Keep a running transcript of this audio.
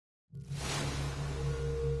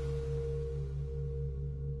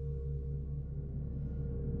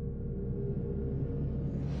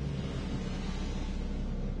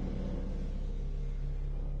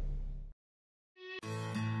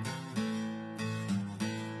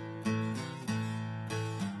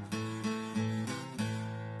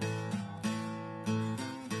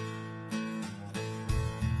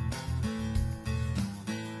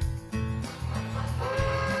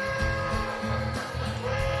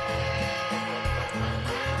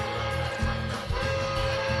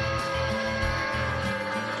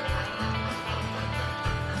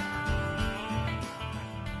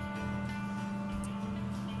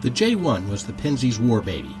The J1 was the Pensy's war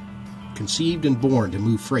baby, conceived and born to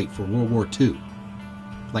move freight for World War II.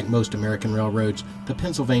 Like most American railroads, the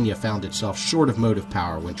Pennsylvania found itself short of motive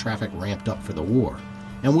power when traffic ramped up for the war,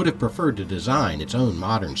 and would have preferred to design its own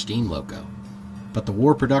modern steam loco. But the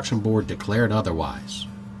War Production Board declared otherwise.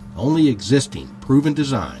 Only existing, proven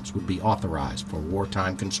designs would be authorized for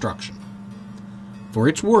wartime construction. For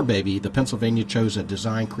its war baby, the Pennsylvania chose a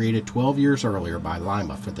design created 12 years earlier by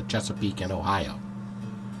Lima for the Chesapeake and Ohio.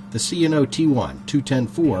 The C&O T1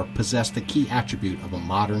 210-4 possessed the key attribute of a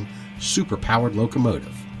modern, super-powered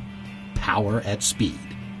locomotive: power at speed.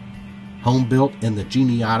 Home built in the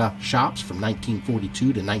Juniata shops from 1942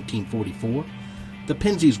 to 1944, the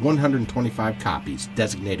Pensy's 125 copies,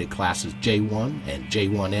 designated classes J1 and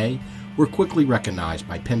J1a, were quickly recognized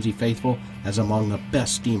by Pennsy faithful as among the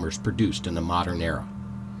best steamers produced in the modern era.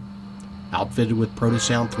 Outfitted with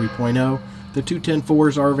Protosound 3.0, the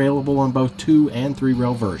 210-4s are available on both 2 and 3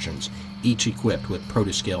 rail versions, each equipped with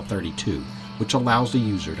Protoscale 32, which allows the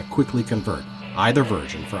user to quickly convert either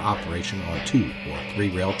version for operation on 2 or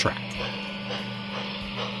 3 rail track.